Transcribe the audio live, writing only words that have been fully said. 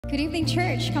Good evening,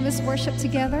 church. Come, let's worship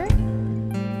together.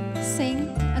 Sing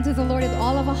unto the Lord with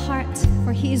all of our heart,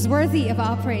 for He is worthy of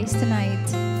our praise tonight.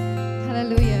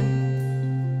 Hallelujah.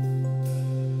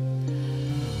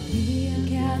 We are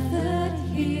gathered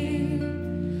here,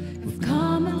 we've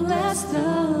come and blessed the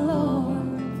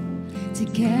Lord.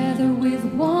 Together with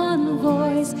one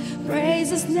voice, praise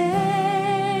His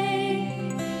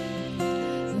name.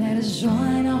 Let us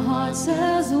join our hearts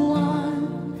as one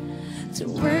to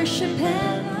worship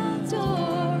and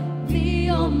adore the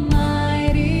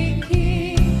Almighty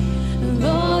King,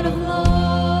 Lord of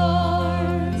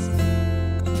Lords.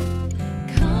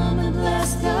 Come and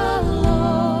bless the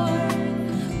Lord,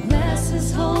 bless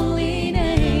His holy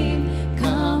name.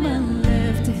 Come and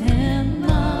lift Him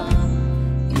up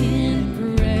in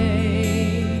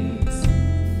praise.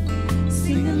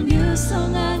 Sing a new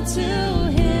song unto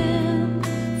Him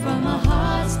from our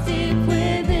hearts deep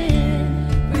within,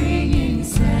 bringing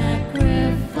sacrifice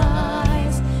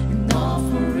and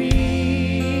offering.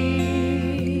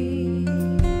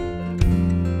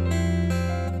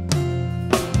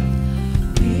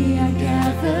 We are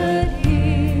gathered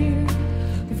here,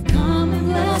 we've come and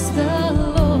blessed the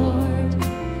Lord.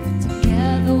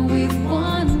 Together with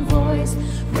one voice,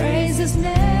 praise His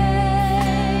name.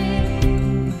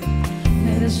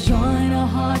 Let us join our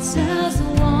hearts as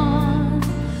one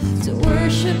to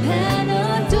worship and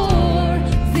adore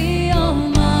the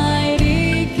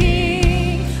Almighty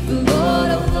King, the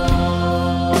Lord of Lords.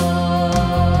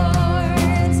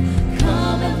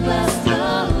 Come and bless the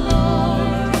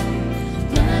Lord,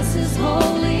 bless His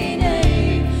holy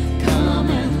name. Come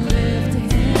and lift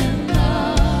Him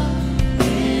up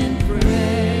in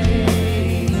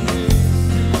praise.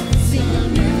 Sing a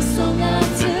new song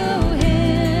unto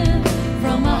Him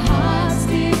from our hearts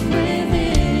deep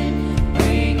within,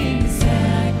 bringing sacrifice,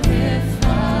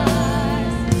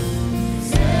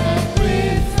 sacrifice,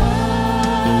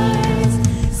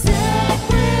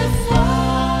 sacrifice.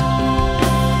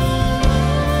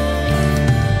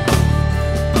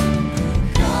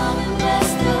 Come and bless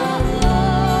the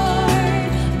Lord,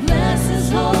 bless His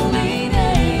holy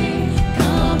name.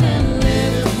 Come and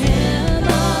lift Him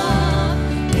up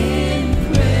in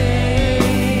praise.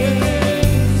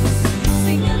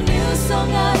 Sing a new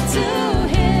song unto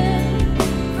Him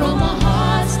from our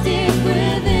hearts deep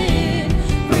within,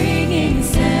 bringing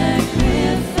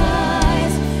sacrifice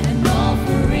and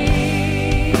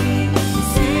offering.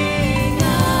 Sing a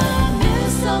new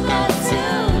song unto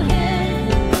Him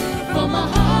from our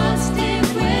hearts deep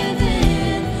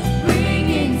within,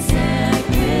 bringing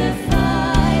sacrifice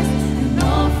and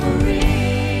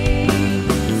offering.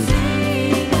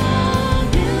 Sing a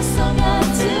new song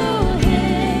unto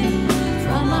Him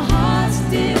from our hearts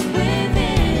deep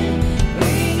within,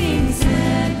 bringing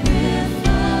sacrifice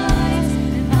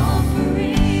and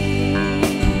offering.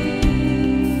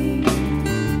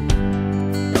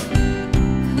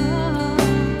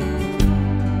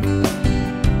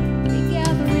 We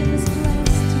gather in this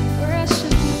place to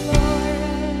worship you,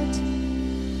 Lord.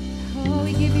 Oh,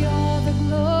 we give you all the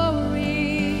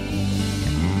glory.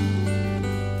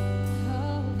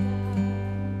 Oh, God.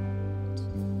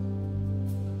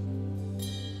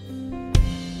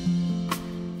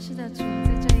 是的，主，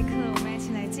在这一刻，我们一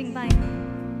起来敬拜你，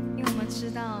因为我们知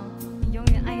道你永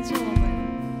远爱着我们，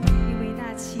你伟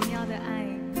大奇妙的爱，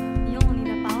你用你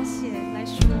的宝血来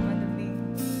赎我们的命，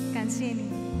感谢你。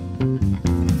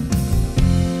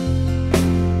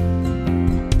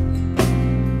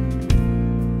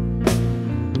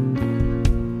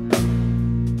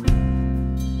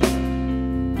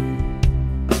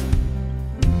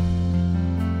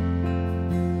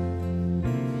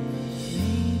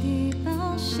你的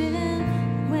宝血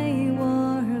为我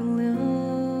而流，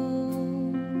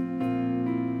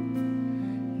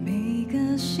每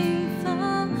个心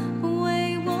房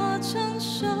为我承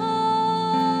受，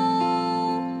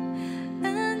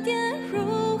恩典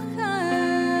如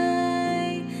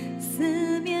海，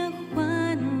四面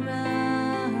环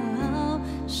绕，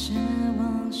失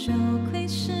望羞愧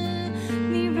时，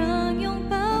你仍拥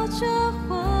抱着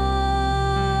我。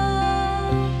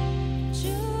主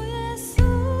耶稣，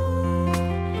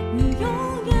你永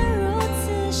远如此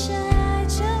深爱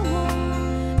着我，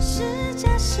是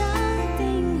加上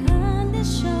钉痕的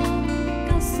手。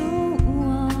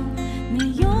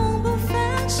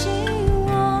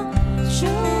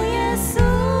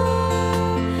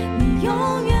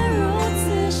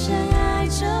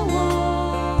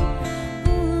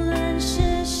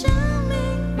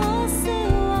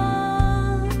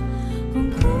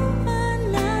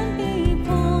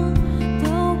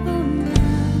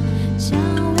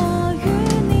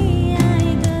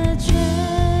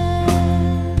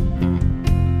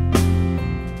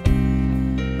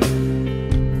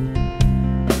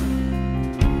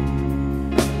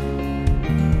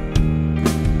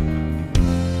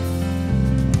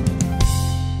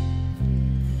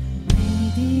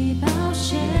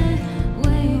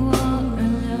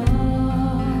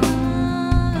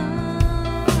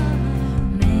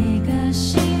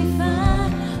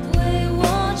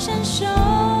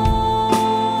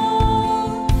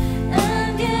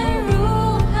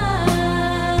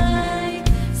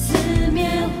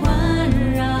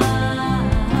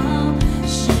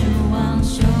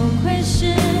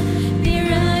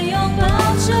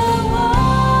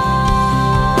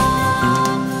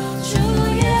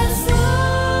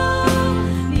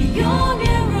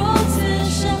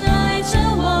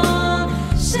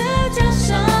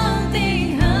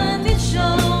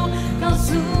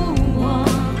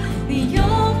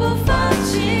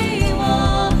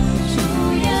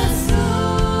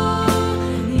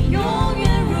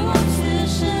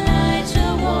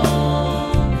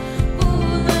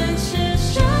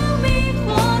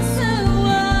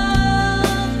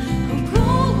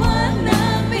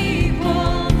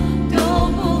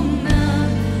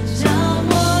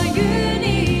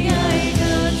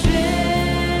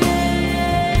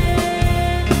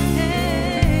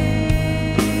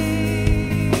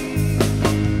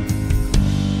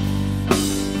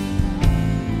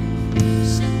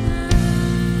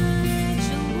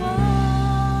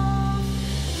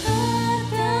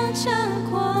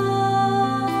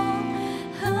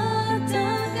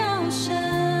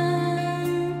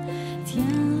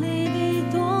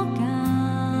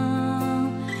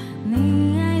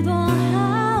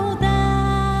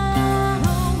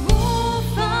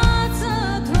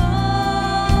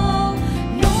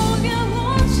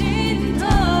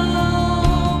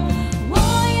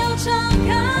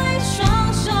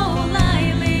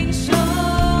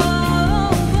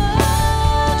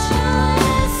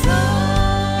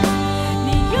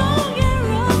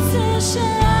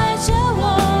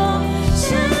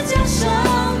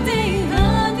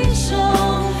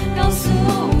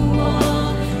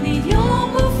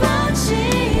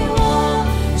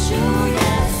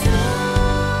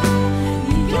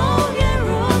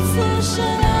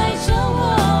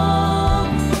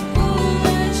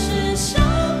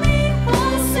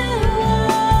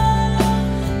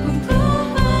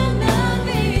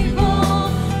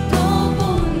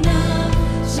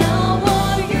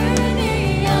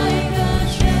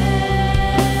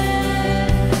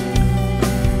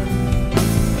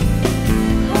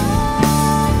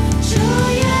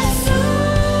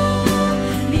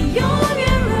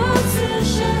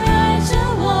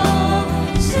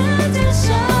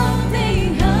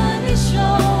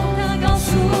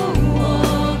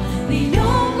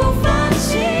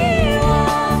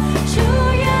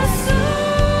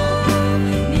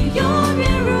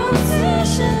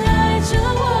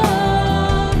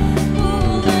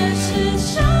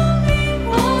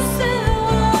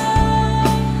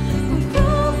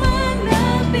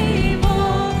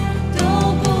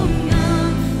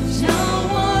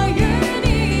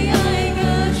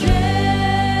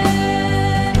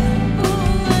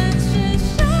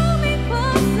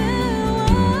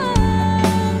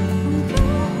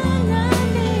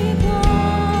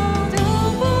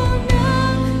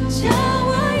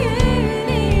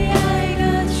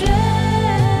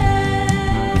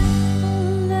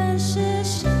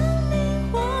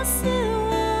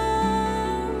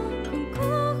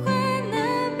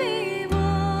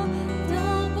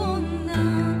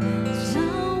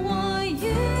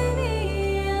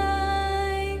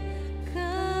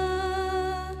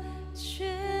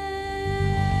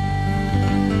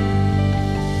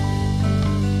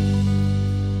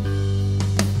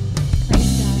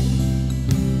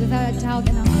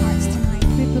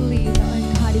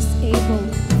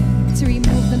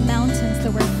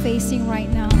facing right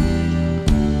now.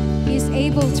 He is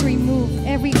able to remove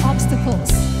every obstacles.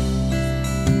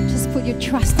 Just put your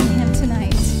trust in Him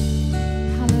tonight.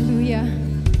 Hallelujah.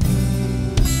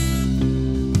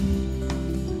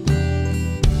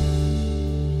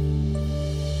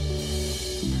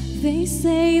 They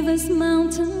say this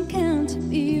mountain can't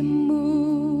be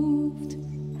moved.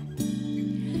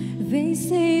 They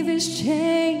say these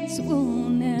chains will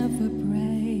never break.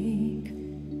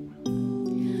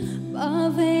 But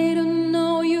they don't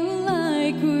know you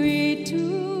like we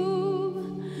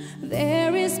do.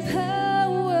 There is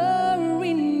power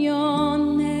in your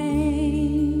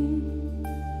name.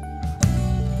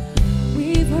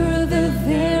 We've heard that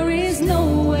there is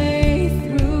no way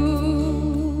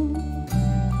through.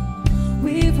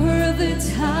 We've heard the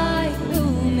tide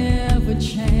will never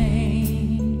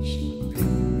change.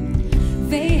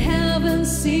 They haven't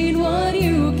seen what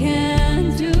you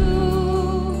can do.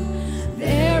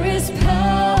 There is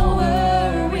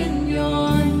power in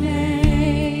your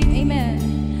name. Amen.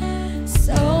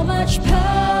 So much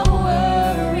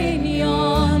power in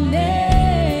your name.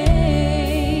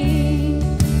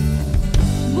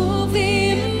 Move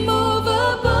the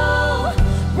immovable,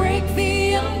 break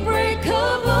the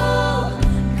unbreakable.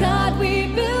 God, we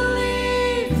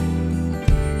believe.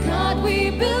 God, we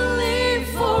believe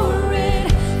for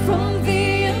it. From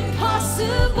the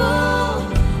impossible,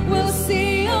 we'll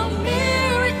see a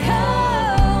miracle.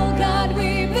 God,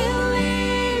 we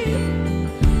believe.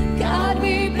 God,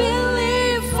 we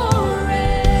believe for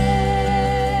it.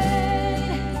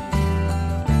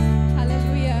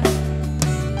 Hallelujah.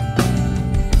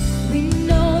 We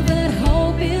know that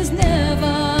hope is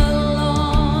never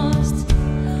lost.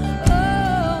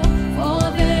 Oh, for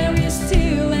there is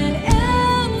still an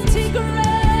empty grave.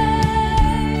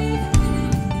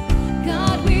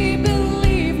 God, we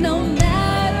believe no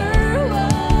matter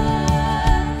what.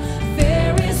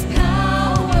 There is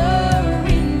power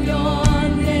in your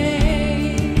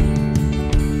name.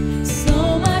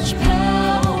 So much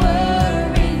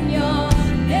power in your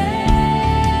name.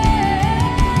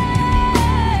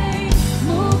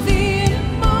 Move the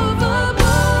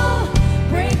immovable,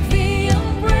 break the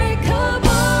unbreakable.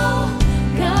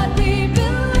 God, we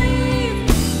believe.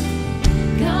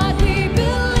 God, we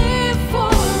believe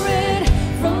for it.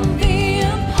 From the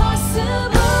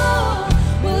impossible,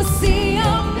 we'll see a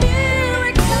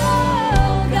miracle.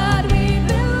 God, we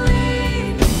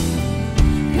believe.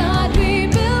 God, we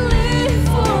believe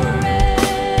for it.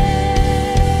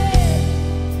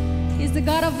 He's the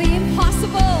God of the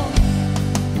impossible.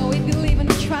 Oh, we believe and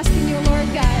we trust in you,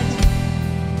 Lord God.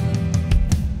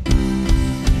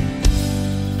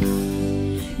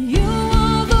 You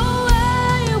are the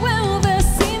way where there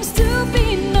seems to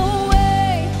be no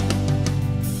way.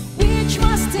 We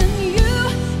trust in you,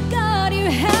 God, you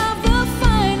have the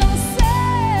final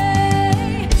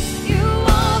say. You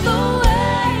are the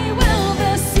way where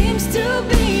there seems to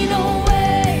be no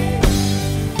way.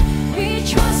 We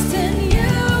trust in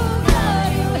you, God,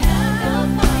 you have the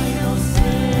final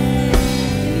say.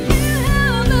 You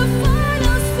have the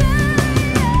final say.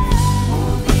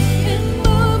 Move the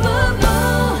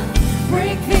immovable,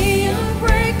 break the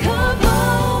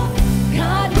unbreakable.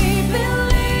 God, we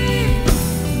believe.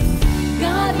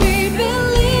 God, we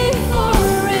believe for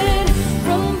it.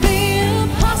 From the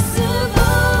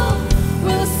impossible,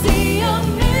 we'll see a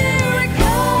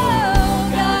miracle.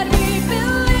 God, we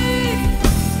believe.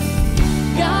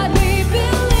 God, we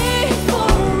believe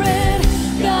for it.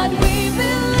 God, we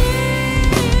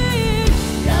believe.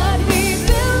 God, we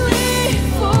believe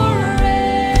for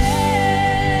it.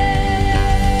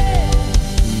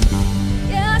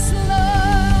 Yes,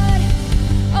 Lord.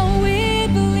 Oh, we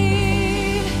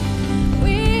believe.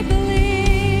 We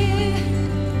believe.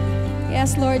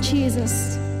 Yes, Lord Jesus.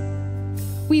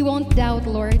 We won't doubt,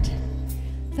 Lord,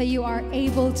 that you are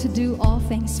able to do all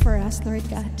things for us, Lord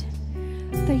God.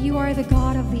 That you are the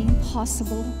God of the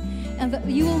impossible, and that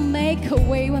you will make a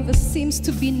way when there seems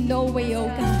to be no way, oh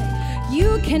God.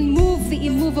 You can move the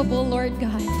immovable, Lord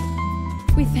God.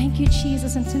 We thank you,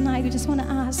 Jesus, and tonight we just want to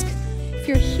ask if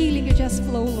you're healing, you just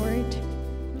flow, Lord.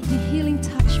 The healing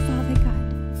touch, Father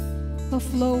God, will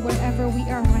flow wherever we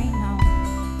are right now.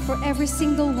 For every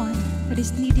single one that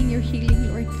is needing your healing,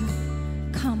 Lord God,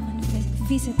 come and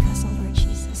visit us, oh Lord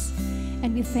Jesus.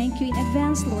 And we thank you in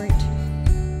advance, Lord,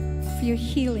 for your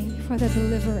healing, for the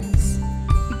deliverance.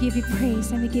 We give you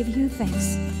praise and we give you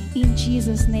thanks. In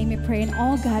Jesus' name we pray, and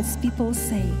all God's people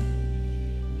say,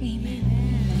 Amen.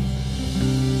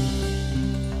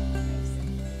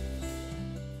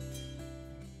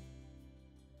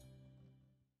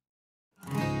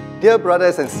 Dear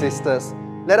brothers and sisters,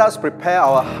 let us prepare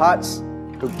our hearts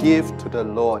to give to the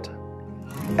Lord.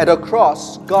 At the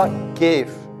cross, God gave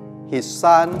His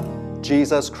Son,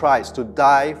 Jesus Christ, to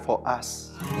die for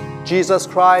us. Jesus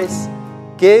Christ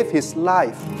gave His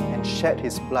life and shed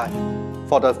His blood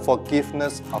for the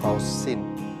forgiveness of our sin.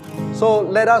 So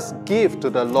let us give to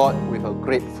the Lord with a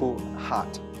grateful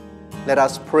heart. Let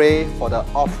us pray for the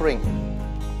offering.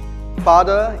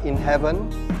 Father in heaven,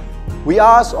 we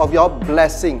ask of your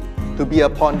blessing to be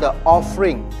upon the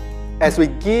offering as we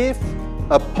give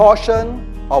a portion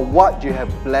of what you have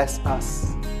blessed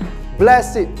us.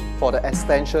 Bless it for the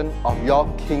extension of your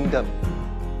kingdom.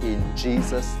 In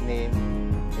Jesus' name,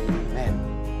 amen.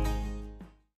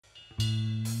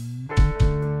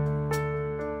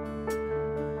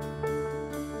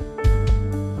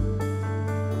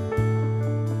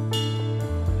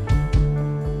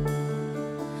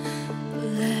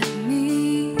 Let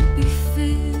me be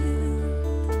filled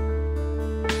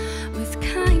with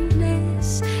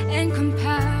kindness and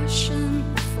compassion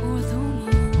for the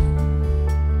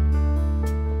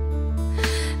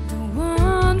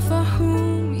one for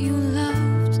whom you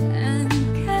loved and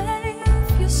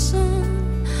gave your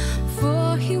Son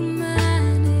for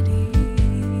humanity.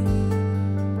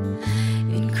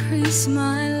 Increase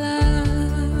my love.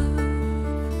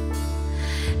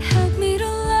 Help me to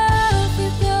love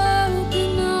with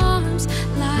open arms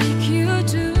like you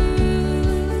do.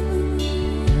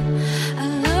 A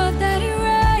love that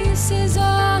erases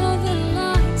all the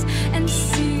lies and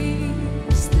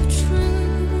sees the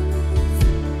truth.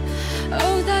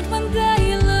 Oh, that when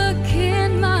they look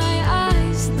in my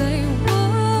eyes, they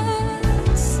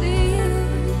would see you.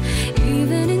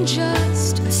 Even in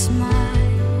just a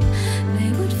smile,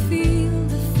 they would feel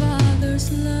the Father's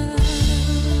love.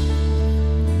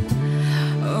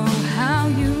 Oh, how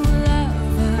you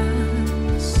love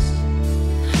us.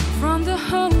 From the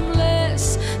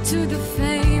homeless to the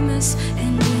famous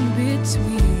and in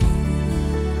between.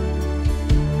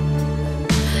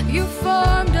 You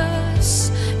formed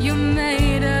us, you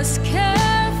made us carefully.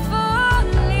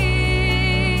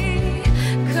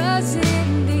 'Cause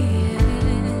in the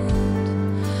end,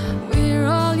 we're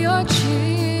all your children.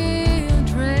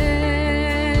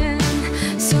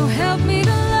 So help me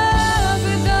to love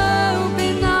with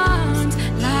open arms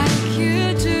like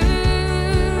you do.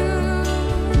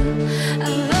 A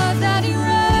love that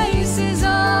erases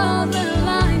all the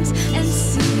lines and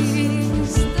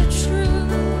sees the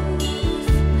truth.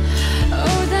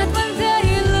 Oh, that when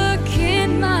they look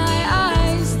in my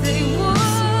eyes, they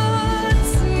would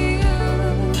see you.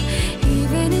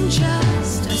 Even in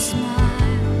just a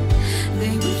smile,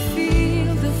 they would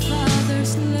feel the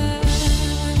Father's love.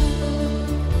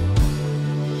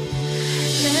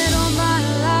 Let all my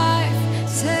life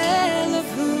tell of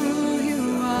who you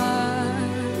are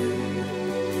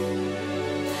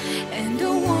and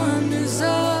the wonders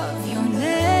of your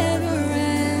never-ending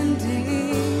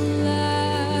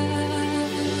love.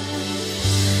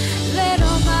 Let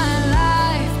all my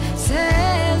life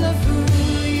tell of who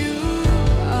you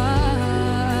are,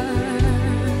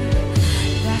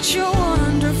 that you're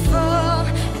wonderful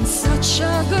and such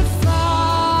a good Father.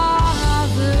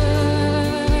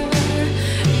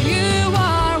 You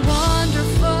are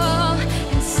wonderful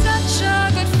and such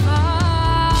a good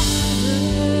Father.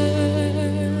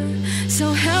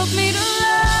 So help me to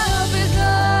love with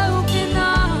open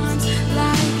arms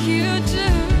like you do.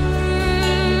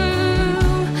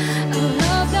 A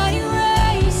love that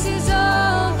erases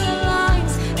all the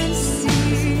lines and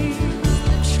sees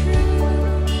the truth.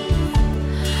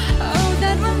 Oh,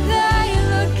 that when they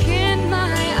look in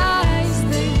my eyes,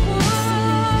 they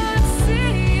would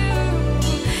see you.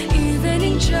 Even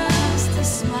in just a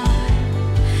smile,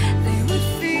 they would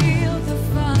feel the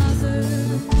Father's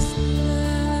love.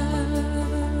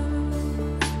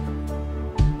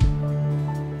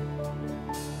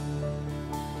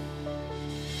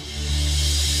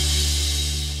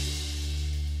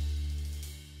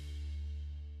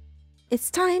 It's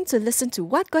time to listen to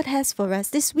what God has for us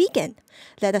this weekend.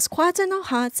 Let us quieten our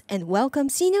hearts and welcome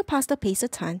Senior Pastor Pacer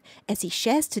Tan as he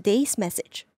shares today's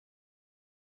message.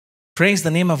 Praise the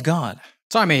name of God.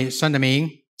 赞美神的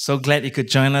名， So glad you could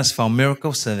join us for our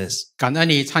miracle service. 感恩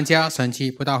你参加神迹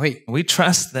布道会。 We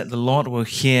trust that the Lord will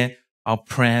hear our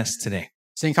prayers today.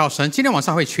 信靠神，今天晚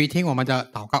上会垂听我们的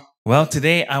祷告。 Well,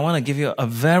 today I want to give you a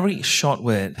very short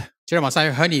word 今天晚上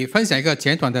要和你分享一个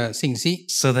简短的信息，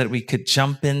 so that we could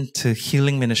jump into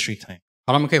healing ministry time.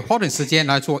 好了，我们可以花点时间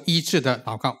来做医治的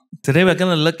祷告。 Today we're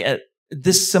going to look at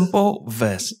this simple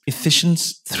verse,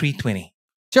 Ephesians 3:20.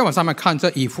 今天晚上我们看这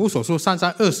以弗所书3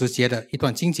章20节的一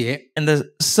段经节。 And the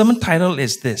sermon title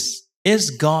is this: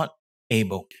 Is God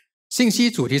able? 信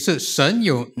息主题是神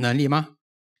有能力吗？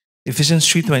 Ephesians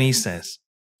 3:20 says,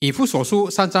 以弗所书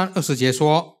3章20节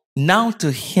说 Now to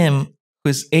him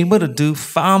who is able to do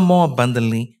far more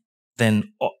abundantly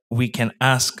than we can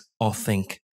ask or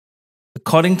think,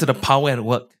 according to the power at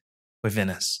work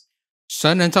within us.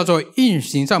 神能照着运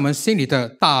行在我们心里的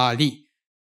大力，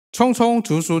充充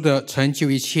足足的成就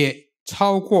一切，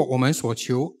超过我们所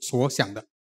求所想的。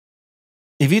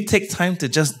 If you take time to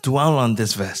just dwell on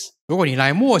this verse, 如果你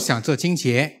来默想这经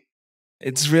节，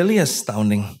 it's really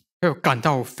astounding 会感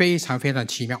到非常非常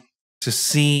奇妙， to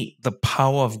see the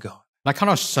power of God. 来看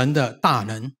到神的大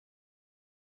能。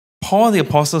 Paul the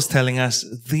Apostle is telling us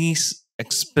these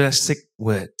explicit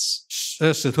words.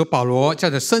 使徒保罗叫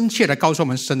着深切的告诉我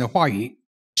们神的话语，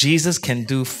 Jesus can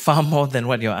do far more than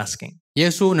what you're asking.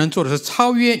 耶稣能做的是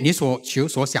超越你所求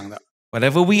所想的。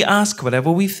 Whatever we ask,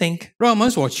 whatever we think, 让我们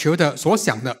所求的所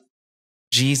想的，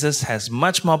 Jesus has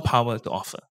much more power to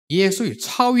offer. 耶稣有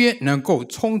超越能够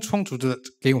充充足足的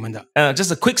给我们的。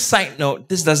 Just a quick side note,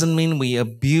 this doesn't mean we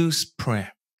abuse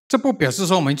prayer. 这不表示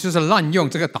说我们就是滥用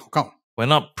这个祷告， We're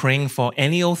not praying for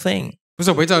any old thing, 不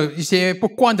是围着一些不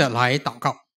关的来祷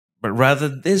告。 but rather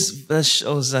this verse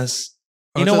shows us,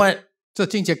 you know what? 这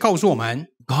经节告诉我们，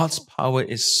 God's power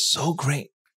is so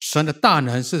great. 神的大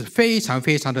能是非常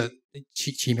非常的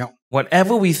奇妙。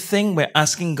 Whatever we think we're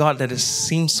asking God that it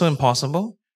seems so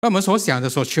impossible, 让我们所想的、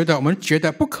所求的，我们觉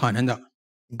得不可能的，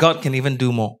 God can even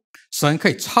do more. 神可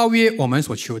以超越我们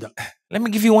所求的。 Let me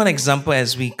give you one example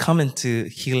as we come into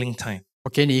healing time. 我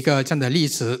给你一个这样的例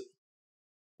子，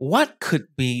 What could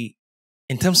be,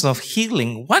 in terms of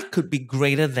healing, what could be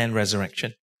greater than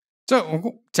resurrection? 这我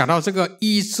讲到这个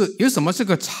医治，有什么是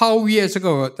个超越这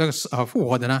个复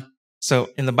活的呢？ So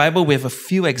in the Bible, we have a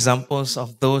few examples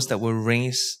of those that were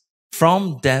raised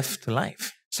from death to life.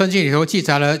 圣经里头记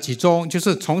载了几宗，就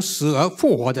是从死而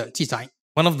复活的记载。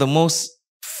 One of the most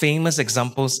famous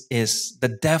examples is the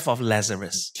death of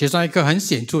Lazarus. 其中一个很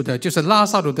显著的，就是拉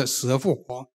萨路的死而复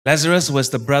活。 Lazarus was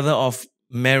the brother of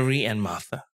Mary and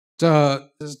Martha.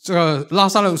 这个拉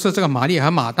萨路是这个玛利亚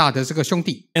和马大的这个兄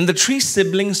弟， And the three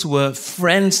siblings were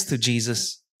friends to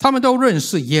Jesus. 他们都认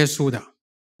识耶稣的。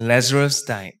 Lazarus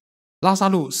died. 拉萨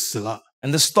路死了，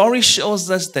 And the story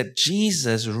shows us that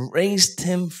Jesus raised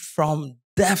him from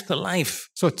death to life.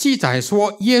 所以记载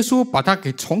说，耶稣把他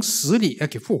给从死里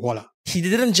给复活了。 He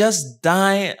didn't just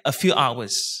die a few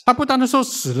hours. 他不单单说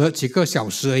死了几个小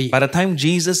时而已。 By the time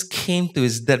Jesus came to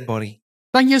his dead body,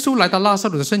 当耶稣来到拉萨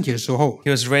路的身体的时候， he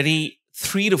was already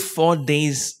 3 to 4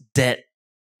 days dead.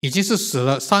 已经是死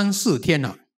了3、4天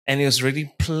了， And he was already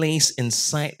placed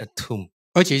inside a tomb.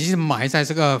 而且已经是埋在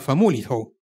这个坟墓里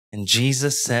头。 And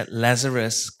Jesus said,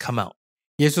 Lazarus, come out.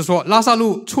 耶稣说：“拉萨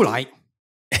路出来。”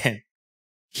 And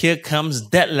here comes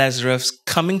dead Lazarus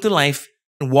coming to life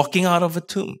and walking out of a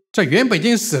tomb. 这原本已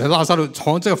经死了拉萨路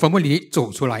从这个坟墓里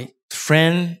走出来，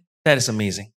 Friend, that is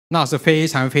amazing. 那是非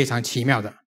常非常奇妙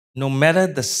的。 No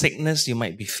matter the sickness you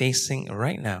might be facing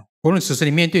right now, 无论此时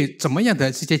你面对怎么样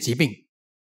的这些疾病，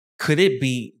 could it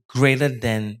be greater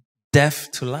than death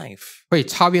to life? 会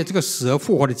超越这个死而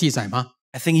复活的记载吗？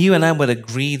 I think you and I would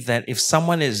agree that if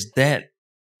someone is dead,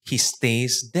 he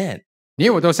stays dead. 你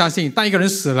我都相信，当一个人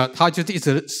死了，他就一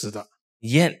直死的。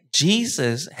 Yet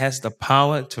Jesus has the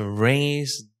power to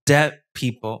raise dead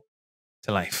people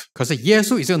to life, 可是耶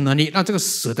稣有这个能力，让这个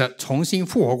死的重新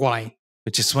复活过来。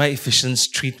 which is why Ephesians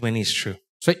 3:20 is true.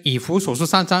 所以以弗所书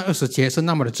3章20节是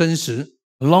那么的真实。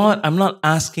 Lord, I'm not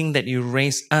asking that you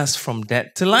raise us from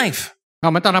dead to life, 那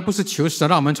我们当然不是求神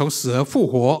让我们从死而复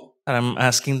活， but I'm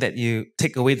asking that you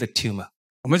take away the tumor,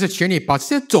 我们是求你把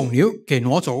这些肿瘤给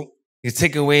挪走， you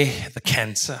take away the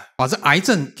cancer, 把这癌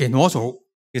症给挪走，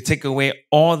 you take away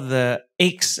all the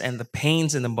aches and the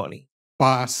pains in the body,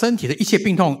 把身体的一切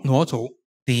病痛挪走，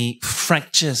 the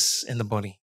fractures in the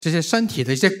body. 这些身体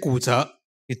的一些骨折，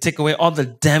 You take away all the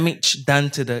damage done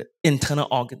to the internal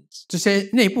organs. 这些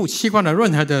内部器官的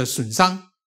任何的损伤。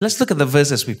 Let's look at the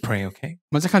verse as we pray, okay?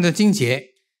 我们再看这经节，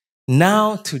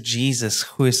 Now to Jesus,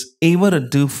 who is able to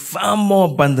do far more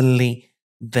abundantly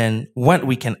than what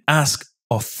we can ask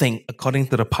or think, according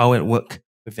to the power at work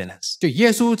within us. 就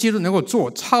耶稣基督能够做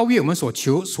超越我们所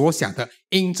求所想的，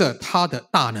因着他的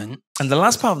大能。 And the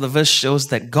last part of the verse shows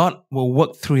that God will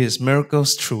work through his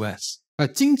miracles through us.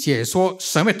 经解说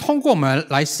神会通过我们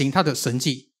来行他的神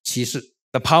迹奇事，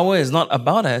 The power is not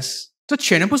about us, 这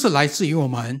全然不是来自于我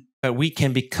们， but we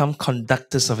can become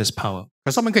conductors of his power. 可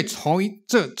是我们可以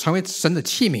成为神的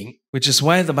器皿。 Which is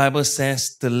why the Bible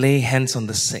says to lay hands on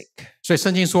the sick. 所以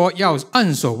圣经说要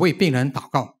按手为病人祷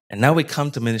告。 And now we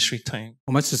come to ministry time.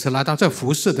 我们此时来到这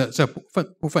服事的这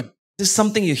部分， This is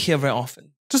something you hear very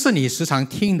often. 这是你时常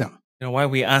听的。 You know why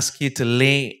we ask you to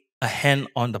lay a hand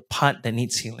on the part that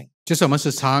needs healing. 就是我们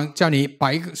时常叫你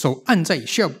把一个手按在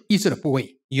需要医治的部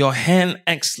位。 Your hand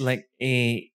acts like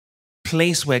a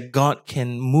place where God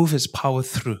can move his power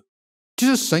through. 就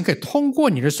是神可以通过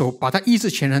你的手把他医治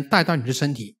全能带到你的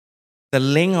身体。 The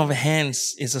laying of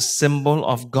hands is a symbol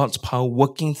of God's power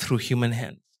working through human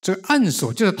hands. 这个按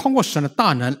手就是通过神的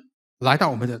大能来到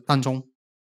我们的当中。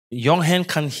 Your hand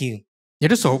can't heal, 你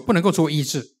的手不能够做医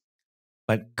治，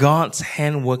 but God's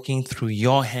hand working through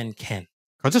your hand can.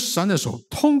 可是神的手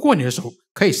通过你的手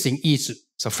可以行医治。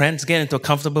 So friends, get into a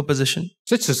comfortable position.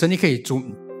 所以此时你可以准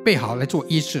备好来做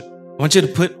医治， I want you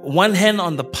to put one hand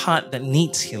on the part that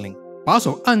needs healing. 把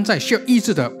手按在需要医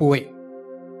治的部位。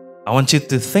 I want you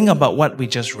to think about what we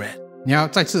just read. 你要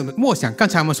再次默想刚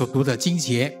才我们所读的经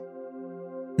节。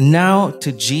 Now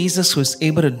to Jesus who is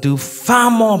able to do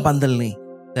far more abundantly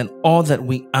than all that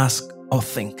we ask or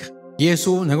think. 耶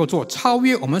稣能够做超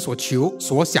越我们所求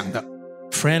所想的。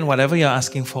 Friend, whatever you're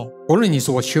asking for, 无论你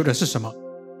所求的是什么，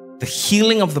 the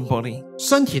healing of the body,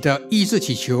 身体的医治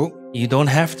祈求， you don't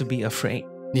have to be afraid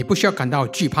你不需要感到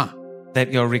惧怕， that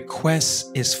your request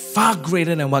is far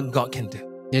greater than what God can do.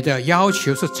 你的要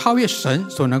求是超越神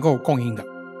所能够供应的，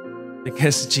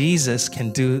 Because Jesus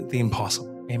can do the impossible.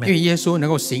 因 Amen. 为耶稣能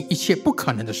够行一切不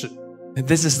可能的事。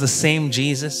 This is the same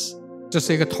Jesus 这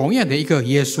是一个同样的一个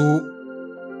耶稣，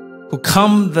 who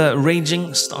calmed the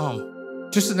raging storm,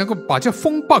 就是能够把这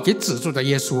风暴给止住的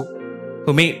耶稣，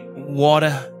 who made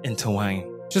water into wine,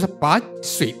 就是把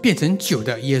水变成酒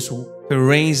的耶稣， who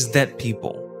raised dead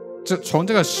people, 从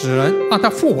这个死人让他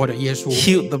复活的耶稣，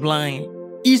 healed the blind,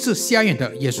 医治瞎眼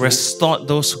的耶稣， restored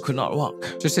those who could not walk,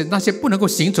 就是那些不能够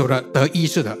行走的得医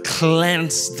治的，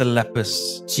 cleansed the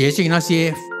lepers. 洁净那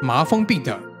些麻风病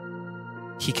的。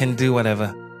 He can do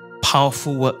whatever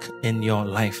powerful work in your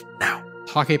life now.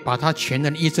 他可以把他全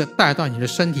能的医治带到你的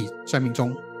身体生命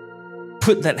中。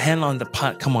 Put that hand on the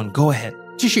part. Come on, go ahead.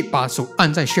 继续把手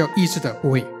按在需要医治的部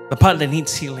位， The part that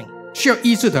needs healing. 需要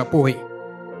医治的部位。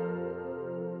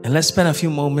 And let's spend a few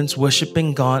moments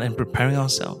worshiping God and preparing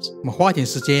ourselves. 我们花一点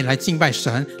时间来敬拜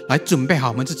神，来准备好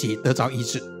我们自己得着医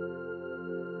治。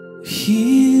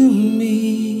 Heal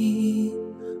me,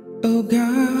 oh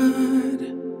God,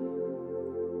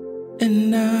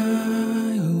 and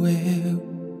I will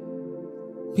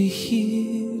be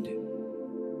healed.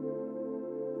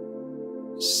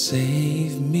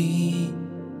 Save me,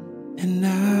 and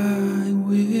I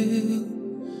will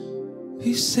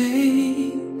be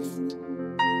saved.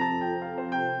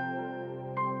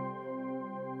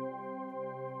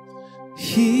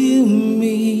 Heal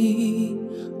me,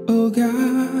 oh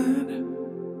God,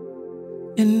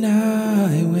 and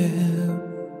I will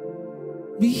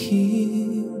be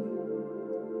healed.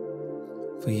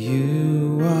 For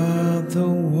you are the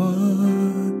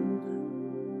one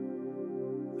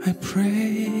I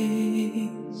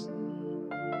praise.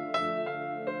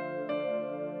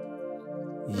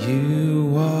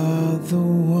 You are the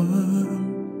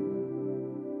one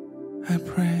I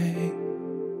pray.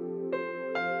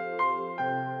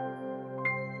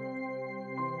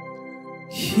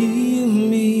 Heal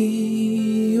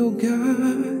me, oh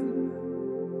God,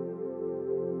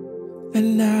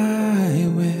 and I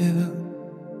will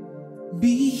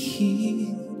be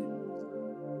healed.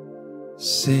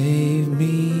 Save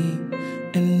me,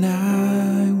 and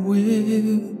I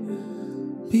will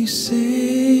be saved.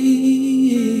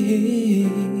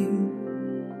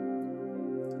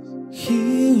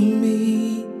 Heal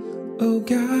me, oh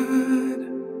God,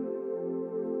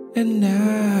 and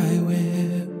I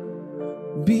will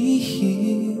be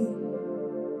healed.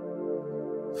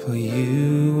 For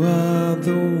you are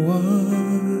the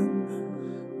one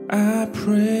I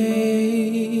praise.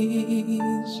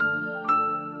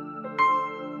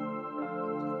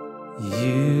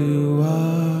 You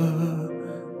are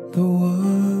the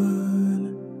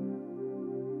one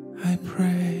I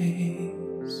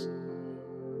praise.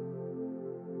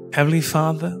 Heavenly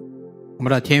Father, 我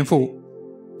们的天父，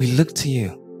 we look to you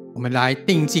我们来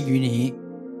定睛于你，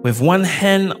 with one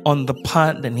hand on the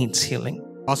part that needs healing.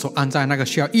 把手按在那个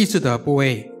需要医治的部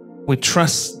位。 We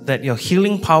trust that your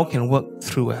healing power can work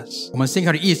through us. 我们信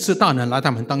靠的医治大能来到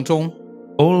我们当中。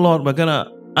 Oh Lord, we're going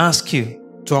to ask you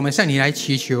主，我们向你来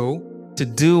祈求， to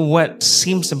do what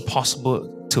seems impossible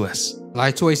to us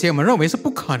来做一些我们认为是不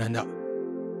可能的，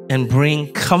 and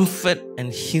bring comfort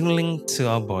and healing to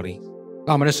our body,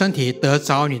 让我们的身体得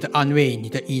着你的安慰、你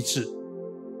的医治，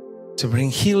 to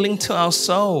bring healing to our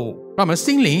soul, 让我们的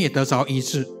心灵也得着医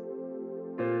治，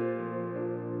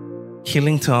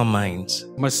 healing to our minds.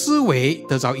 我们思维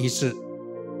得着医治。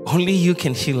 Only you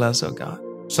can heal us, oh God.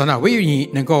 神啊，唯有你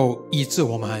能够医治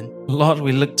我们。 Lord,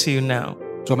 we look to you now.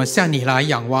 主，我们向你来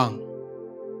仰望，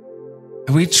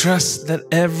 And we trust that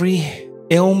every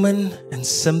ailment and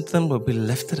symptom will be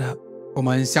lifted up. 我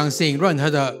们相信任何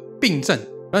的病症、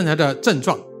任何的症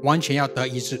状完全要得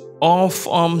医治， All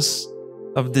forms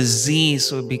of disease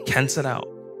will be cancelled out.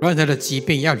 任何的疾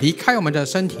病要离开我们的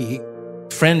身体。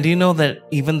 Friend, do you know that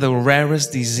even the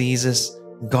rarest diseases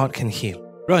God can heal?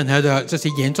 任何的这些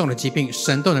严重的疾病，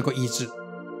神都能够医治。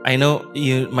 I know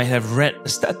you might have read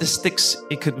statistics.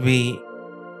 It could be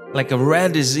like a rare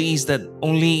disease that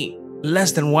only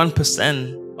less than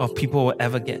 1% of people will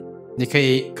ever get. 你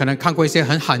可能看过一些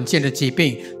很罕见的疾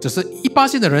病，只是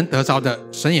1%的人得着的，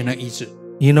神也能医治。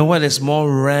 You know what is more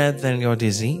rare than your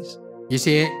disease? 一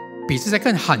些比这些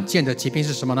更罕见的疾病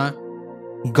是什么呢？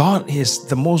 God is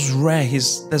the most rare.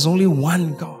 There's only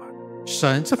one God.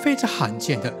 神是非常罕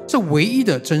见的，是唯一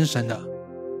的真神的。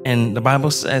 And the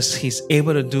Bible says He's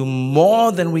able to do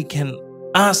more than we can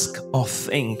ask or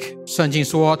think. 圣经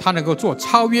说他能够做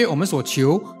超越我们所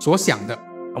求所想的。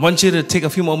 I want you to take a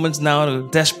few moments now to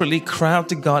desperately cry out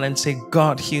to God and say,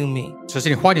 God, heal me. 只是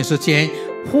你花点时间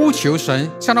呼求神，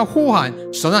向他呼喊，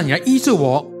神让你来医治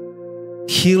我，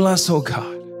 Heal us, oh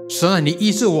God. 神让你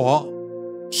医治我，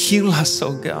 Heal us,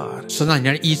 oh God. 神让你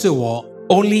来医治我。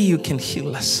 Only you can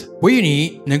heal us. 唯有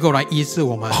你能够来医治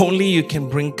我们， Only you can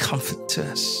bring comfort to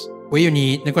us. 唯有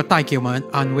你能够带给我们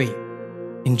安慰。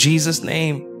 In Jesus'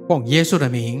 name, 奉耶稣的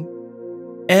名，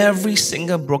 every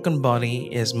single broken body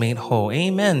is made whole.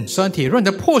 Amen. 身体任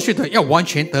何破碎的要完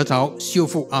全得着修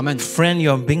复。阿门。 Friend,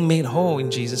 you're being made whole in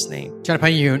Jesus' name. 亲爱的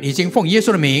朋友，你已经奉耶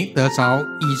稣的名得着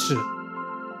医治，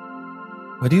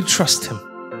 Would you trust Him?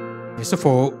 你是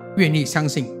否愿意相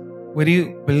信？ Would you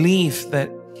believe that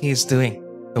He is doing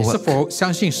the 你是 work? 否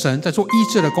相信神在做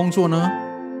医治的工作呢？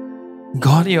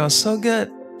 God, you are so good.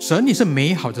 神，你是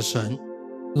美好的神，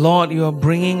 Lord, you are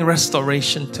bringing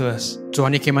restoration to us. 主啊，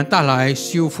你给我们带来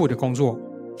修复的工作，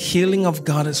 Healing of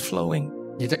God is flowing.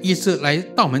 你的医治来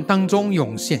到我们当中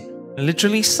涌现。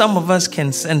 Literally, some of us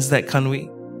can sense that, can't we?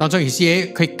 当中有些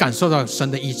可以感受到神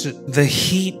的医治， The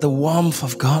heat, the warmth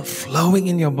of God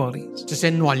flowing in your bodies. 这些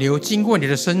暖流经过你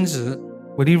的身子，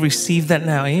 Would you receive that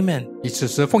now? Amen. 你此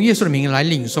时奉耶稣的名来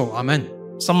领受。阿门。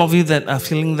 Some of you that are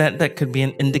feeling that could be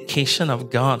an indication of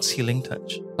God's healing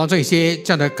touch. 当中有些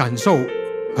这样的感受，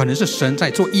可能是神在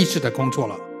做医治的工作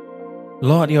了。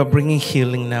 Lord, you are bringing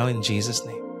healing now in Jesus'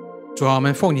 name. 主啊，我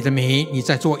们奉你的名，你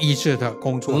在做医治的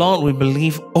工作。 Lord, we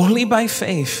believe only by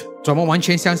faith 主啊，我们完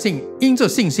全相信，因着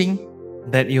信心，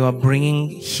 that you are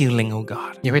bringing healing, oh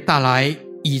God. 你会带来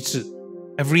医治。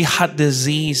 Every heart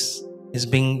disease is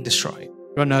being destroyed.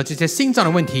 然而，这些心脏的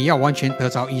问题要完全得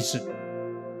着医治。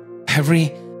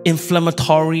 Every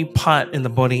inflammatory part in the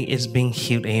body is being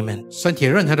healed. Amen. 身体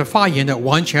任何的发炎的，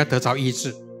完全要得着医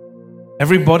治。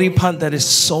 Every body part that is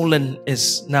swollen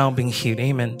is now being healed.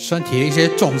 Amen. 身体一些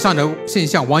肿胀的现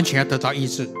象，完全要得着医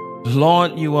治。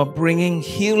 Lord, you are bringing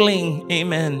healing.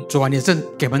 Amen. 主啊，你正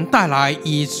给我们带来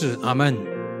医治。阿门。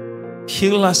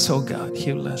 Heal us, oh God.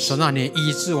 Heal us. 神啊，你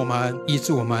医治我们，医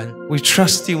治我们。 We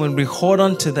trust you and we hold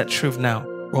on to that truth now.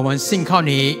 我们信靠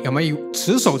你，我们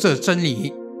持守这真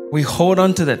理。 We hold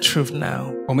on to that truth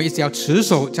now. 我们一直要持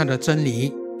守这样的真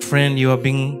理。 Friend, you are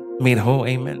being made whole.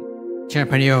 Amen. 亲爱的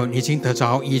朋友，你已经得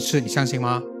着医治，你相信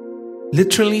吗？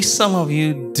 Literally, some of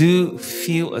you do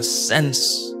feel a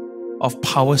sense of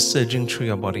power surging through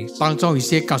your bodies. 当中有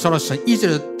些感受到神医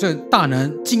治的这大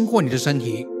能经过你的身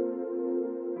体，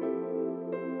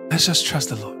 Let's just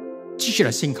trust the Lord. 继续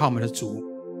来信靠我们的主。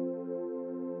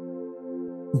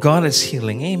 God is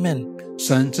healing. Amen.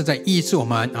 神正在医治我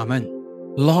们。阿门。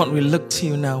 Lord, we look to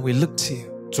you now. We look to you.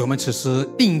 主，我们此时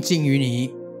定睛于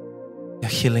你。 You're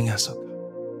healing us, oh God.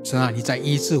 神啊，你在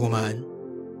医治我们。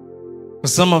 For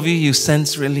some of you, you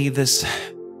sense really this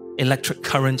electric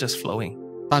current just flowing.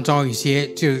 当中有些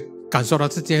就感受到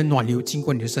这些暖流经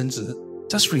过你的身子，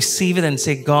 Just receive it and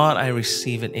say, God, I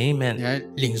receive it. 你 Amen. 来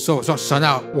领受，说神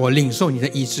啊，我领受你的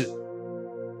医治。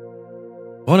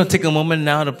 I want to take a moment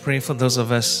now to pray for those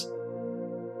of us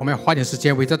我们要花点时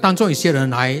间为这当中有些人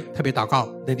来特别祷告，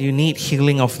 that you need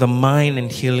healing of the mind and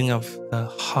healing of the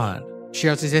heart. 需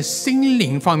要这些心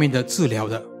灵方面的治疗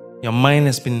的。 Your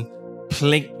mind has been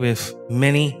plagued with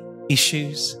many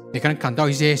issues, 你可能感到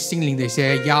一些心灵的一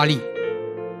些压力，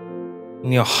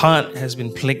 and your heart has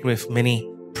been plagued with many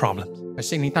problems.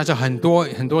 心灵带着很多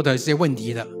的一些问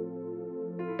题的。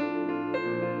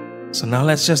 So now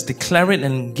let's just declare it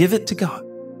and give it to God.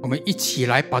 我们一起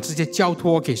来把这些交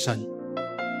托给神，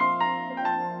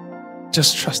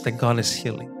 Just trust that God is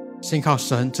healing. 信靠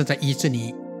神正在医治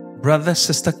你。 Brother,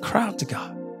 sister, cry out to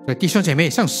God. 所以弟兄姐妹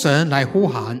向神来呼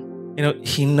喊， You know,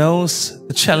 He knows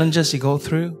the challenges you go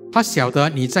through, 他晓得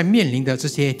你在面临的这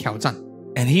些挑战，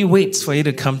 and He waits for you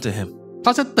to come to Him.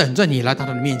 他在等着你来到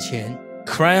他的面前。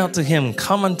 Cry out to him,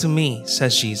 come unto me,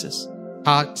 says Jesus.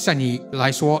 他向你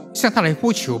来说，向他来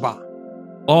呼求吧。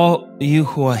 All you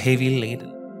who are heavy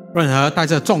laden, 任何带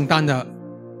着重担的，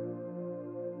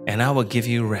 and I will give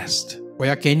you rest. 我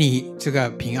要给你这个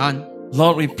平安。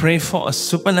 Lord, we pray for a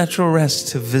supernatural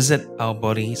rest to visit our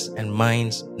bodies and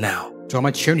minds now. 主，我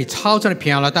们求你超自然的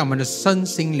平安来到我们的身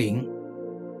心灵，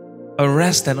 A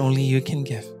rest that only you can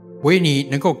give. 唯你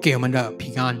能够给我们的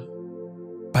平安。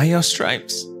 By your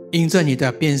stripes, 因着你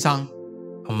的鞭伤，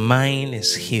 our mind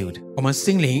is healed. 我们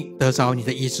心灵得着你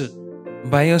的医治。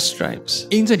 By your stripes,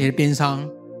 因着你的鞭伤，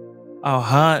 our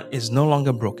heart is no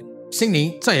longer broken. 心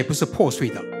灵再也不是破碎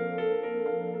的。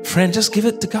 Friend, just give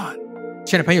it to God.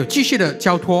 亲爱的朋友，继续的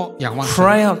交托仰望神，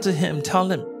 Cry out to him, tell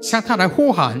him. 向他来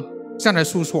呼喊，向他来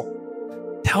诉说，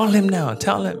 Tell him now,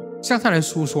 tell him. 向他来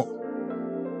诉说。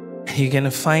 You're going to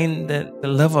find that the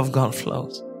love of God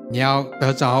flows. 你要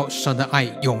得着神的爱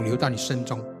永流到你身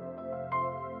中。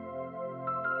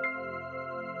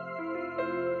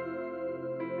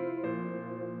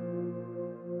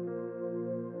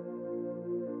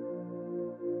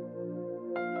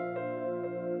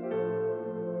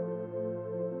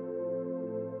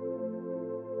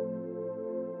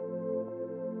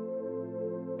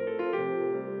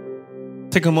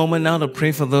 Take a moment now to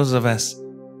pray for those of us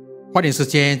花点时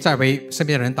间再为身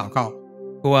边的人祷告，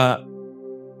 who are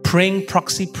praying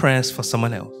proxy prayers for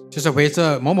someone else. 就是围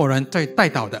着某某人在代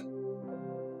祷的。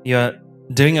 You're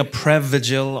doing a prayer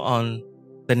vigil on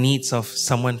the needs of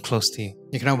someone close to you.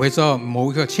 你可能围着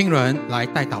某一个亲人来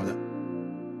代祷的。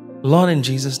 Lord, in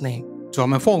Jesus' name, 主，我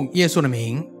们奉耶稣的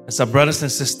名， as our brothers and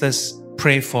sisters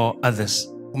pray for others,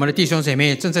 我们的弟兄姐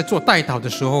妹正在做代祷的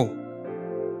时候，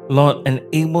 Lord,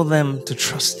 enable them to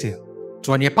trust you,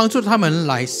 主，你也帮助他们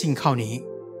来信靠你，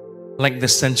 like the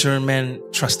centurion man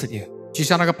trusted you. 就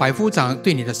像那个百夫长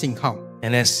对你的信靠。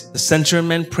 And as the centurion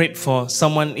man prayed for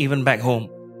someone even back home,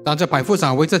 当这百夫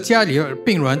长围着家里的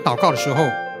病人祷告的时候，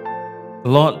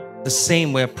 Lord, the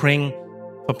same we're praying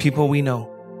for people we know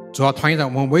主要同样的，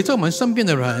我们围着我们身边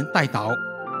的人代祷，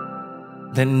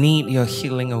 that need your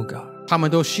healing, O God. 他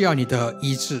们都需要你的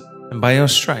医治。 And by your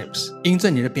stripes, 因着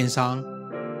你的鞭伤，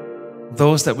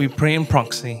 those that we pray in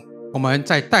proxy, 我们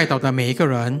在代祷的每一个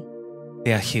人，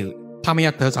 they are healed. 他们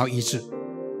要得着医治。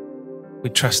 We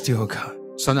trust you, O God.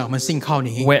 神啊，我们信靠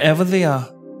你， Wherever they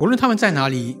are, 无论他们在哪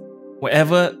里，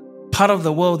 whatever part of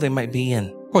the world they might be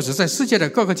in, 或者在世界的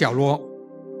各个角落，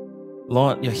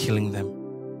 Lord, you're healing them.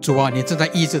 主啊，你正在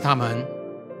医治他们。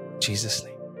 In Jesus'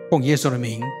 name. 奉耶稣的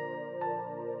名，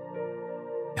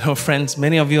 You know, friends,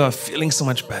 many of you are feeling so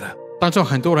much better. 当中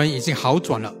很多人已经好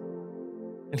转了。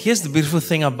 And here's the beautiful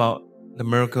thing about the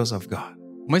miracles of God.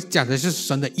 我们讲的是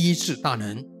神的医治大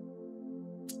能，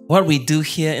 What we do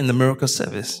here in the miracle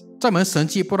service 在我们神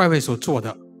迹布道会所做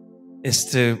的， is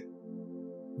to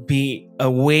be a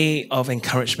way of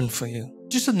encouragement for you.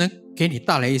 就是能给你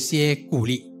带来一些鼓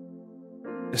励，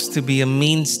 Is to be a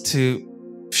means to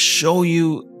show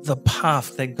you the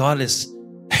path that God is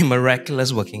a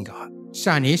miraculous working God.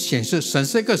 向你显示神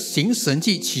是一个行神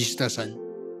迹奇事的神。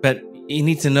 But you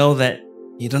need to know that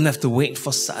you don't have to wait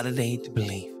for Saturday to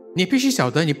believe. 你必须晓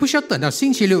得，你不需要等到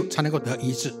星期六才能够得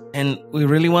医治。 And we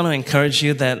really want to encourage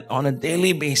you that on a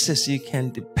daily basis, you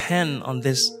can depend on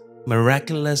this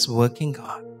miraculous working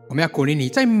God. 我们要鼓励你，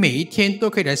在每一天都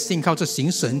可以来信靠这行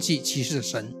神迹奇事的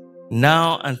神。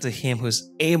 Now unto him who is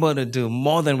able to do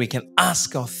more than we can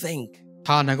ask or think.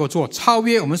 他能够做超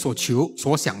越我们所求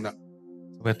所想的。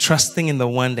 We're trusting in the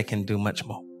one that can do much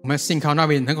more. 我们要信靠那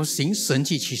位能够行神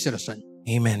迹奇事的神。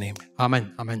 Amen, amen. 阿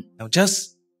门，阿门。 Now,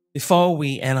 just before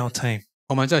we end our time,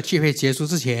 我们在聚会结束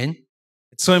之前，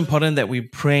 it's so important that we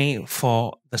pray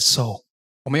for the soul.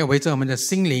 我们要围着我们的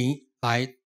心灵来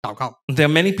祷告。 There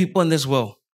are many people in this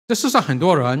world 这世上很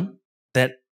多人，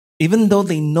 that even though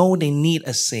they know they need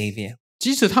a savior,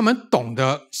 即使他们懂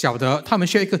得、晓得他们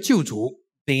需要一个救主，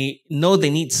 they know they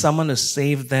need someone to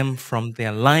save them from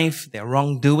their life, their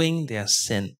wrongdoing, their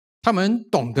sin. 他们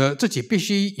懂得自己必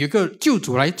须有一个救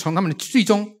主来从他们的罪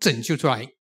中拯救出来，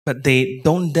 But they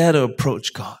don't dare to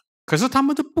approach God 可是他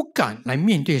们都不敢来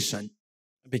面对神，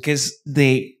 because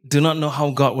they do not know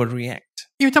how God would react.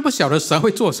 因为他不晓得神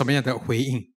会做什么样的回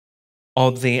应，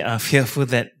 Or they are fearful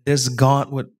that this God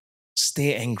would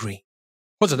stay angry.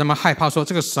 或者他们害怕说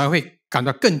这个神会感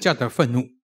到更加的愤怒。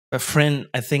 But friend,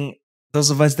 I think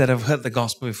those of us that have heard the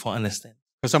gospel before understand.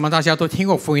 可是我们大家都听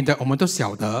过福音的，我们都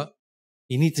晓得，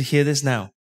 You need to hear this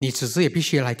now. 你此时也必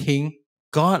须来听。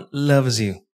 God loves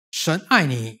you, 神爱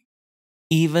你，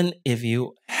 even if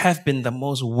you have been the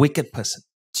most wicked person.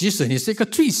 即使你是一个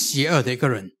最邪恶的一个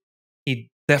人， He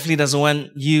definitely doesn't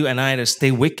want you and I to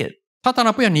stay wicked. 他当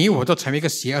然不要你我都成为一个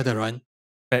邪恶的人，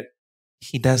 but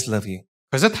He does love you.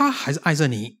 可是他还是爱着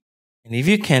你。 And if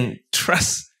you can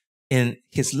trust in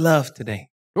His love today,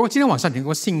 如果今天晚上你能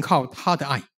够信靠他的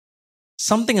爱，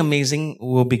 something amazing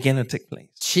will begin to take place.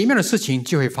 奇妙的事情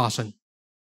就会发生。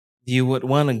 You would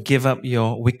want to give up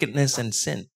your wickedness and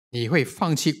sin 你会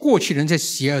放弃过去人这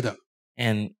邪恶的，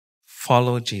 and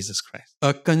follow Jesus Christ.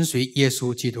 而跟随耶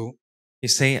稣基督。 You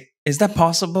say, is that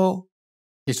possible?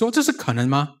 你说这是可能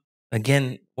吗？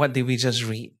 Again, what did we just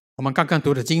read? 我们刚刚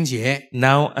读的经节，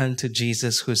 Now unto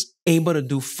Jesus who is able to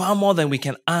do far more than we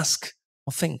can ask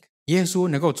or think. 耶稣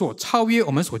能够做超越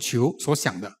我们所求所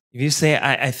想的。 If you say,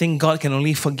 I think God can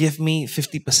only forgive me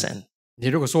 50%, 你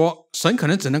如果说神可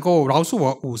能只能够饶恕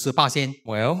我50%，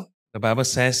 well, the Bible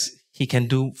says He can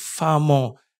do far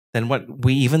more than what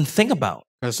we even think about.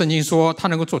 圣经说他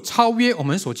能够做超越我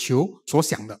们所求所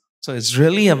想的。 So it's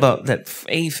really about that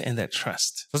faith and that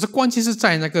trust. 可是关键是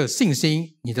在那个信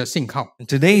心，你的信靠。 And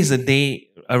today is a day,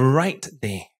 a right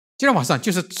day, 今天晚上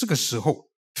就是这个时候，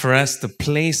 for us to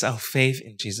place our faith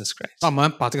in Jesus Christ. 让我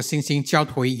们把这个信心交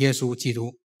托于耶稣基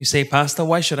督。 You say, Pastor,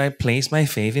 why should I place my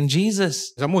faith in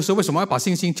Jesus? 那牧师为什么要把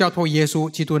信心交托耶稣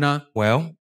基督呢？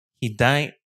 Well, He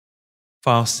died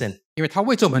for our sin, 因为他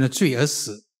为着我们的罪而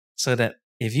死。 so that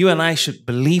if you and I should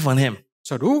believe on Him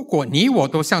所以如果你我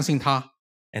都相信他，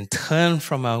 and turn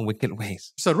from our wicked ways,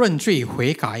 是认罪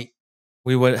悔改，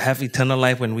 we will have eternal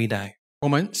life when we die. 我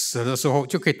们死的时候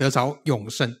就可以得着永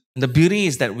生。 And the beauty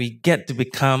is that we get to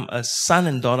become a son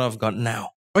and daughter of God now.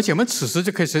 而且我们此时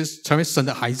就可以成为神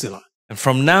的孩子了。 And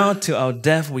from now to our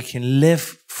death, we can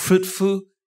live fruitful,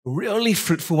 really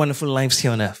fruitful, wonderful lives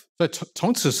here on earth. 所以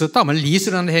从此时到我们离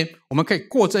世的那天，我们可以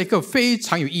过这一个非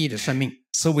常有意义的生命。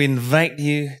 So we invite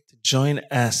you to join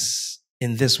us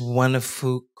in this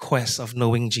wonderful quest of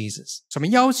knowing Jesus. 所以我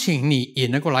们邀请你也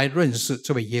能够来认识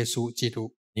这位耶稣基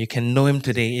督。 You can know Him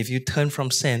today if you turn from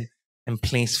sin and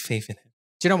place faith in Him.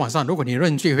 今天晚上，如果你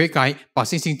认罪悔改，把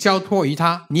信心交托于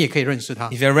他，你也可以认识他。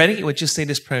 If you're ready, would you say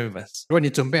this prayer with us? 如果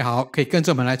你准备好，可以跟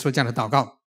着我们来做这样的祷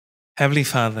告。 Heavenly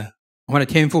Father, 我们的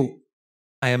天父，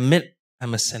 I admit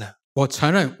I'm a sinner, 我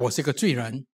承认我是一个罪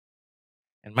人，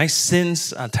 and my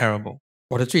sins are terrible.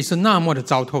 我的罪是那么的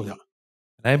糟透的。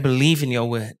 And I believe in your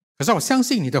word 可是我相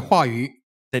信你的话语，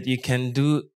 that you can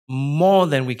do more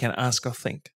than we can ask or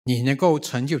think. 你能够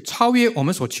成就超越我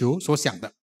们所求所想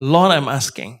的。 Lord, I'm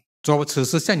asking 主，我此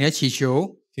时向你来祈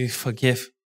求， you forgive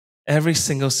every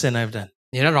single sin I've done.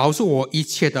 你来饶恕我一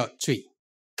切的罪，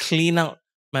 Clean out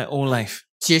my old life.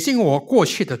 洁净我过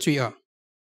去的罪恶，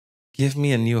 Give me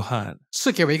a new heart.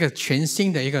 赐给我一个全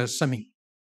新的一个生命，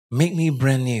 Make me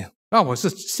brand new. 让我是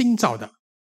新造的。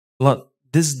 Lord,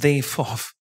 this day forth,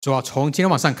 主啊，从今天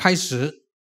晚上开始，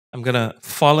 I'm going to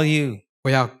follow you.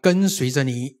 我要跟随着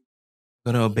你，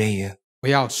 I'm going to obey you. 我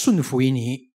要顺服于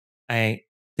你。 I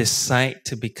decide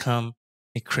to become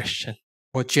a Christian.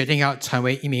 我决定要成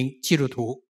为一名基督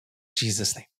徒， In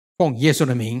Jesus' name. 奉耶稣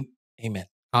的名， Amen.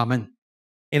 阿门。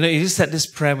 You know, you just said this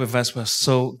prayer with us. We're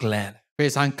so glad. 非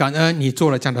常感恩你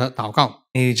做了这样的祷告，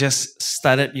 And you just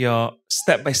started your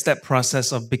step-by-step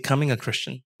process of becoming a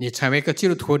Christian. 你成为一个基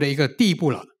督徒的一个地步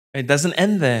了。 It doesn't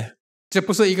end there. 这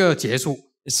不是一个结束，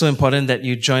 It's so important that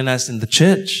you join us in the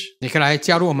church. 你可以来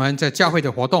加入我们在教会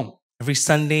的活动， Every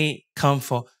Sunday, come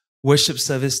for worship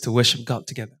service to worship God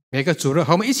together. 每个主日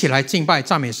和我们一起来敬拜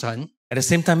赞美神。 At the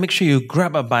same time, make sure you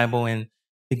grab a Bible and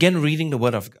begin reading the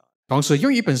Word of God. 同时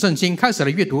用一本圣经开始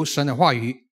来阅读神的话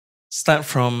语， Start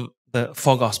from the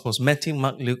four Gospels, Matthew,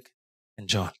 Mark, Luke, and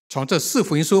John. 从这四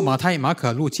福音书马太、马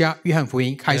可、路加、约翰福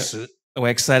音开始。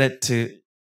 We're excited to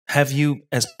have you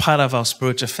as part of our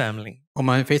spiritual family. 我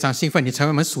们非常兴奋，你成为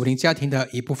我们属灵家庭的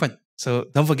一部分。 So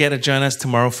don't forget to join us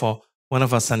tomorrow for one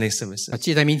of our Sunday services.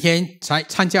 记得明天才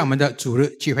参加我们的主日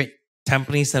聚会，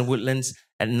 Tampines and Woodlands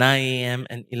at 9 a.m.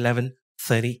 and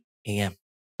 11:30 a.m.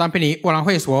 丹贝尼沃兰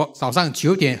会所早上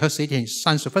9点和11点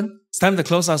30分。 It's time to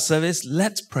close our service.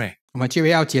 Let's pray. 我们聚会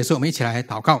要结束，我们一起来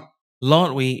祷告。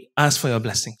 Lord, we ask for your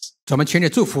blessings. 我们全力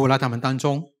祝福来到我们当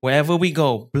中， Wherever we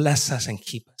go, bless us and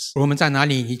keep us. 无论我们在哪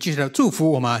里，你继续的祝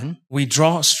福我们。 We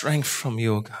draw strength from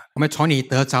you, O God, 我们从你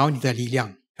得着你的力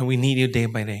量， and we need you day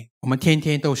by day. 我们天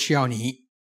天都需要你。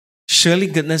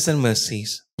 Surely goodness and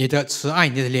mercies 你的慈爱，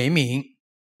你的怜悯，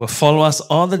 will follow us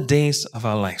all the days of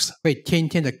our lives. 会天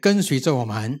天的跟随着我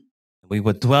们。 We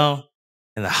will dwell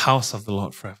in the house of the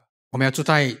Lord forever. 我们要住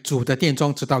在主的殿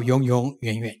中，直到永永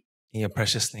远远。 In your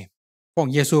precious name. 奉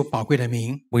耶稣宝贵的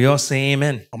名， We all say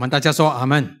amen. 我们大家说阿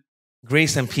门。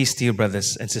 Grace and peace to you,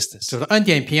 brothers and sisters. 主的恩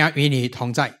典平安与你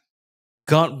同在，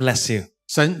 God bless you.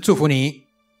 神祝福你，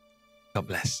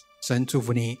 God bless. 神祝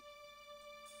福你。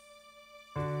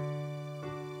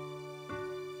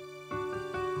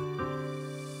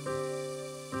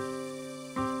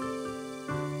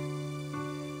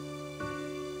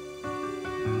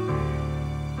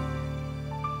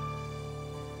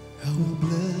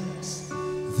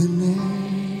the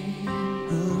name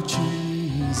of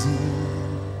Jesus.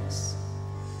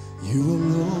 You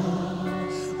alone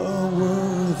are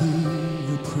worthy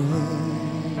of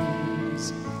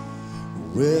praise.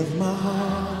 With my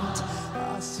heart,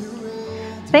 I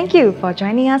surrender. Thank you for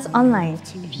joining us online.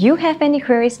 If you have any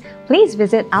queries, please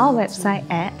visit our website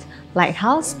at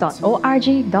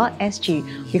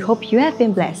lighthouse.org.sg. We hope you have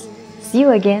been blessed. See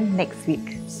you again next week.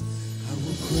 I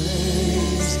will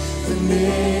praise the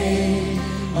name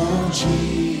of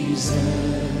Jesus.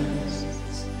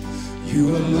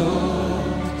 You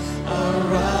alone are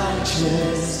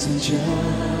righteous and just.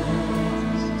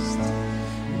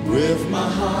 With my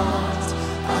heart,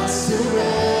 I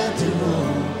surrender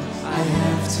all I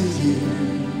have to you.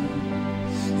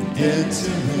 And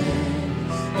enter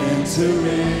into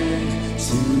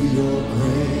your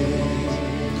grace.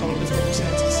 Come on, lift up your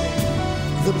hands and sing.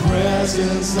 The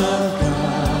presence of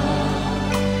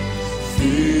God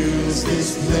fills this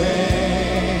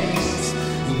place.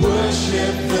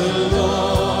 Worship the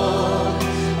Lord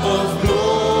of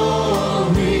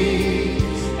glory.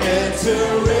 Enter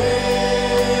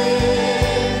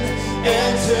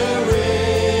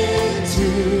into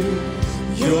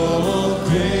your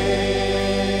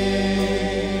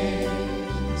grace.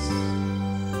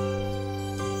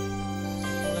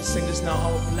 Let's sing this now.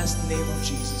 I will bless the name of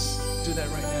Jesus. Do that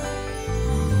right now.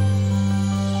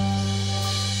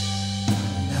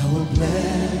 I will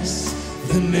bless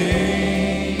the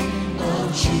name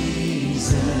of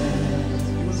Jesus.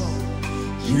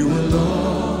 You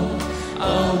alone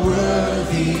are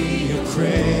worthy of praise.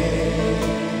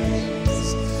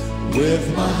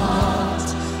 With my heart,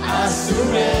 I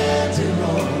surrender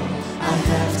all I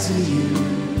have to you.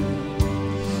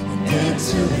 And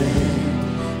enter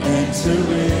into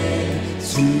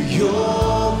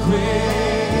your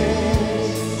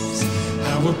grace. I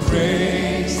will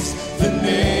praise the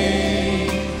name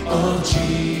of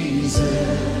Jesus.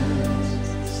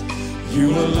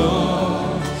 You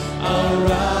alone are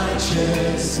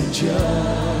righteous and just.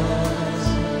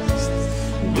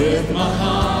 With my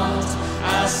heart,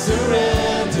 I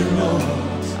surrender all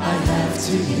I have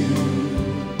to you.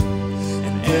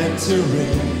 And enter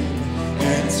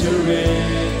into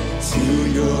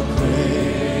your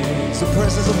grace. The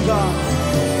presence of God.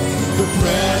 The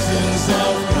presence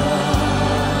of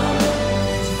God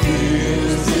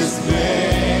fills this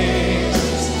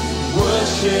place.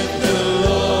 Worship the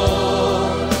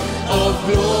Lord of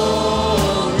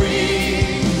glory.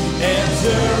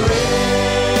 Enter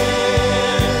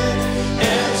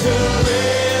into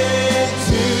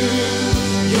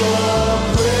your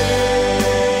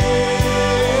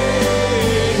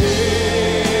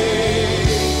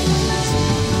grace.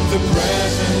 The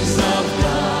presence of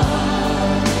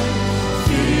God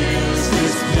fills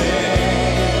this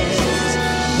place.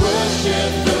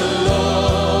 Worship the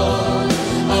Lord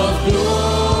of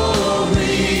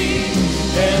glory.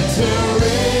 Enter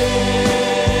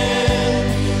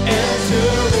into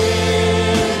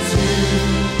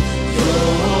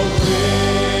your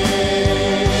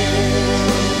grace.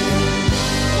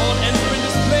 Lord, enter in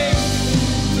this place.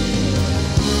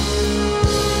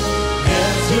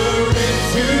 Enter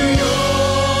into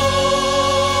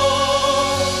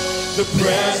the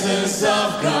presence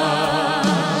of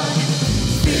God